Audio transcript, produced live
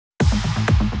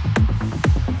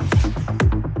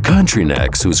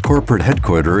Contrinex, whose corporate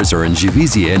headquarters are in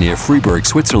Givisiez near Freiburg,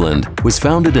 Switzerland, was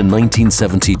founded in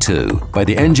 1972 by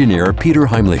the engineer Peter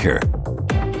Heimlicher.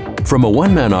 From a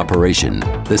one-man operation,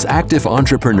 this active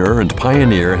entrepreneur and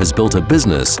pioneer has built a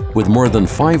business with more than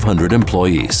 500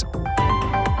 employees.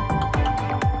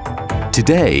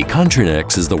 Today,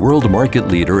 Contrinex is the world market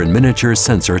leader in miniature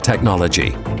sensor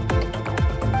technology.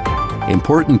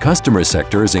 Important customer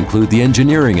sectors include the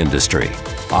engineering industry,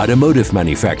 automotive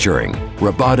manufacturing,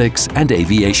 robotics, and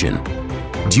aviation.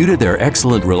 Due to their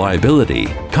excellent reliability,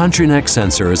 Contrinex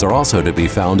sensors are also to be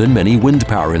found in many wind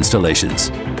power installations.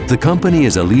 The company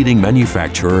is a leading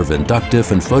manufacturer of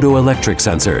inductive and photoelectric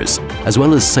sensors, as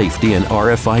well as safety and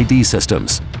RFID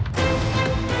systems.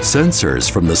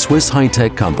 Sensors from the Swiss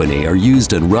high-tech company are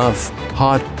used in rough,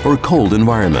 hot, or cold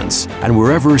environments, and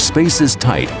wherever space is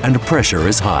tight and pressure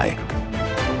is high.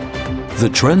 The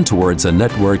trend towards a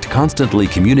networked, constantly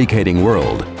communicating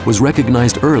world was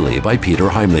recognized early by Peter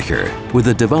Heimlicher with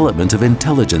the development of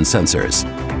intelligent sensors.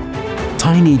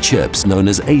 Tiny chips known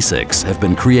as ASICs have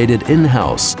been created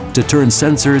in-house to turn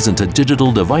sensors into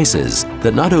digital devices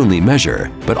that not only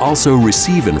measure, but also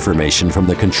receive information from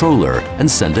the controller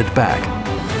and send it back.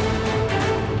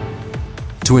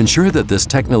 To ensure that this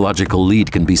technological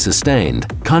lead can be sustained,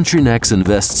 Contrinex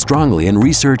invests strongly in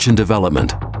research and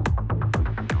development.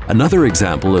 Another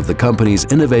example of the company's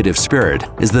innovative spirit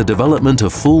is the development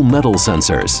of full metal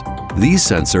sensors. These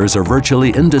sensors are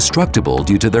virtually indestructible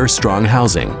due to their strong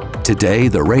housing. Today,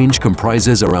 the range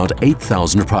comprises around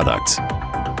 8,000 products.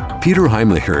 Peter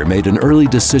Heimlicher made an early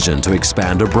decision to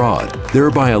expand abroad,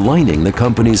 thereby aligning the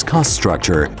company's cost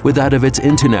structure with that of its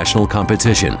international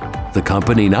competition. The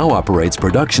company now operates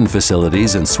production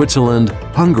facilities in Switzerland,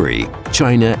 Hungary,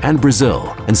 China, and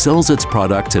Brazil, and sells its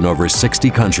product in over 60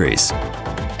 countries.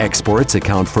 Exports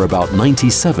account for about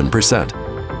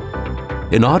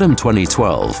 97%. In autumn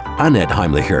 2012, Annette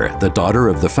Heimlicher, the daughter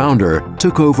of the founder,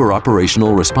 took over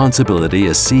operational responsibility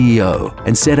as CEO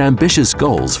and set ambitious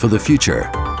goals for the future.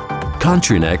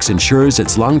 Contrinex ensures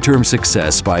its long-term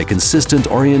success by a consistent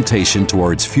orientation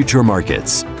towards future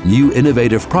markets, new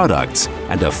innovative products,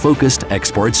 and a focused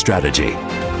export strategy.